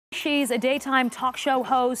She's a daytime talk show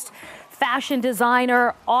host, fashion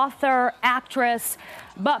designer, author, actress.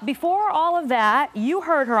 But before all of that, you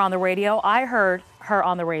heard her on the radio. I heard her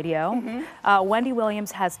on the radio. Wendy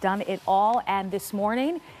Williams has done it all. And this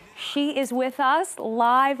morning, she is with us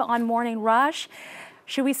live on Morning Rush.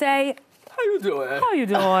 Should we say, how you doing? How you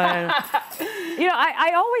doing? You know,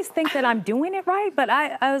 I always think that I'm doing it right, but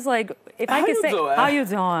I was like, if I could say, how you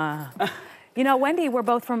doing? You know, Wendy, we're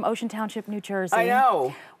both from Ocean Township, New Jersey. I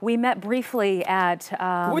know. We met briefly at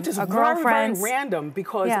Which is a very, girlfriend's. very random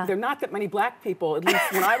because there are not that many black people, at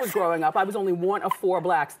least when I was growing up. I was only one of 4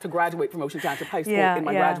 blacks to graduate from Ocean Township High School in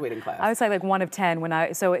my graduating class. I was like one of 10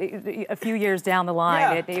 when so a few years down the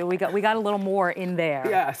line, we got a little more in there.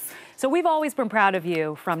 Yes. So we've always been proud of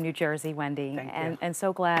you from New Jersey, Wendy, Thank you. and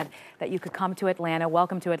so glad that you could come to Atlanta.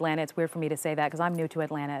 Welcome to Atlanta. It's weird for me to say that because I'm new to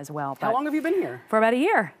Atlanta as well. How long have you been here? For about a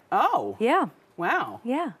year. Oh. Yeah. Wow.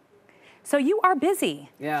 Yeah. So you are busy.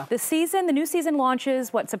 Yeah. The new season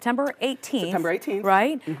launches, what, September 18th? September 18th.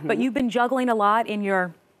 Right? But you've been juggling a lot in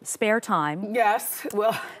your spare time. Yes.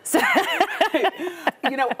 Well,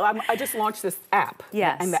 you know, I just launched this app.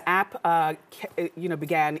 Yes. And the app,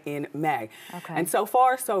 began in May. Okay. And so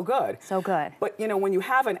far, so good. So good. But, you know, when you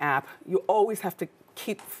have an app, you always have to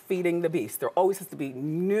keep feeding the beast. There always has to be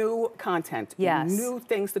new content, new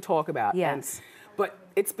things to talk about. Yes. But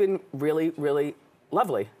it's been really, really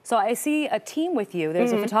lovely. So I see a team with you.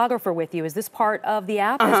 There's a photographer with you. Is this part of the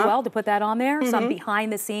app as well, to put that on there? Some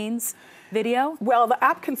behind-the-scenes video? Well, the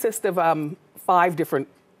app consists of 4 different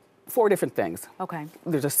things. Okay.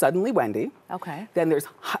 There's a Suddenly Wendy. Okay. Then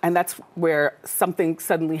and that's where something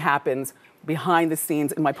suddenly happens behind the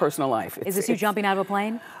scenes in my personal life. Is this you jumping out of a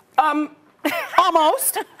plane?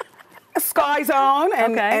 Almost. Sky zone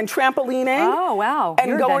and trampolining. Oh, wow.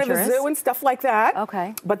 And going to the zoo and stuff like that.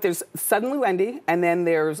 Okay. But there's Suddenly Wendy, and then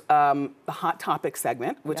there's the Hot Topics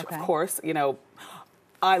segment, which of course, you know,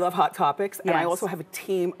 I love Hot Topics. And I also have a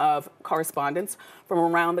team of correspondents from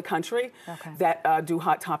around the country that do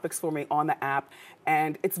Hot Topics for me on the app.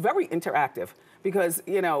 And it's very interactive because,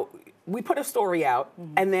 you know, we put a story out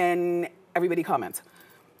and then everybody comments.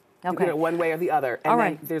 Okay. You know, one way or the other. And All then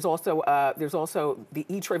right. there's also the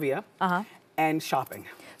e-trivia and shopping.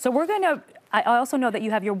 So we're going to, I also know that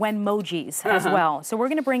you have your WenMojis as well. So we're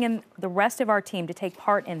going to bring in the rest of our team to take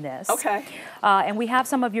part in this. Okay. And we have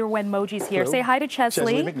some of your WenMojis here. Hello. Say hi to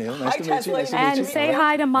Chesley. McNeil. Hi, Chesley. And say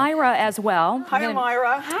hi to Myra as well. Hi,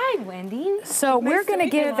 Myra. Hi, Wendy. So we're going to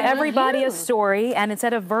give everybody a story, and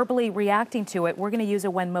instead of verbally reacting to it, we're going to use a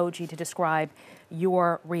WenMoji to describe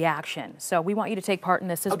your reaction. So we want you to take part in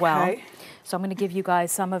this as well. So I'm going to give you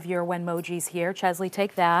guys some of your WenMojis here. Chesley,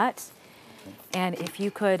 take that. And if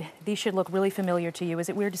you could, these should look really familiar to you. Is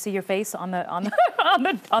it weird to see your face on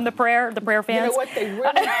the prayer fans? You know what? They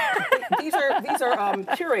really these are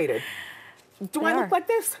curated. Do I look like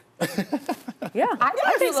this? Yeah,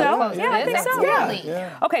 I think so. Yeah, I think so.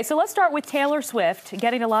 Yeah. Okay, so let's start with Taylor Swift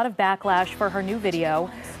getting a lot of backlash for her new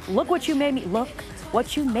video. Look what you made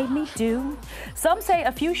me do. Some say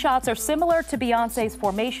a few shots are similar to Beyonce's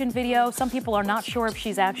Formation video. Some people are not sure if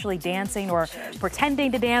she's actually dancing or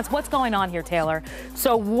pretending to dance. What's going on here, Taylor?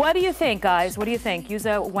 So what do you think, guys? What do you think? Use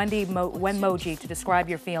a WenMoji to describe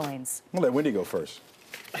your feelings. I'm gonna let Wendy go first.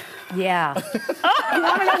 Yeah. You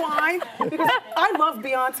want to know why? Because I love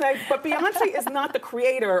Beyonce, but Beyonce is not the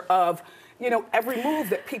creator of, you know, every move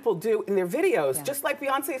that people do in their videos. Just like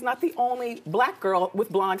Beyonce is not the only black girl with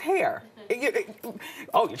blonde hair.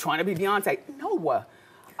 Oh, you're trying to be Beyonce? No,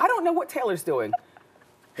 I don't know what Taylor's doing.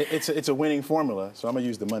 It's a winning formula, so I'm gonna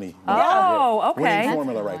use the money. Oh, okay. Winning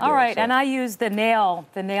formula right there. All right, so. and I use the nail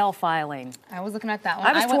filing. I was looking at that one.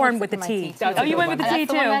 I was torn with the T. Oh, you went with the T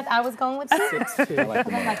too. I was going with T. 6'2". I like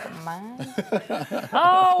the money. Mine.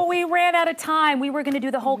 Oh, we ran out of time. We were going to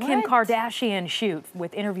do the whole Kim Kardashian shoot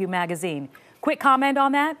with Interview Magazine. Quick comment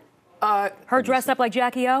on that? Her dressed up like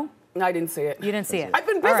Jackie O? I didn't see it. You didn't see it. I've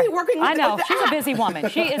been busy working with I know. the She's a busy woman.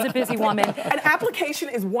 She is a busy woman. An application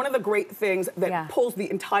is one of the great things that pulls the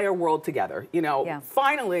entire world together. You know,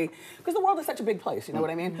 finally, because the world is such a big place, you know what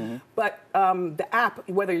I mean? But the app,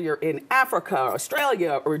 whether you're in Africa,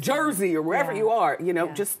 Australia, or Jersey, or wherever you are, you know,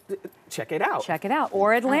 just check it out. Check it out.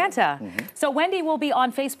 Or Atlanta. So Wendy will be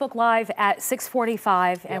on Facebook Live at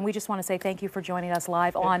 6:45, and we just want to say thank you for joining us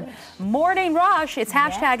live on Morning Rush. It's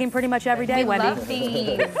hashtagging pretty much every day, Wendy. Love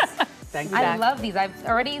these. Thank you. I love these. I'm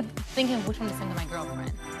already thinking which one to send to my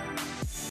girlfriend.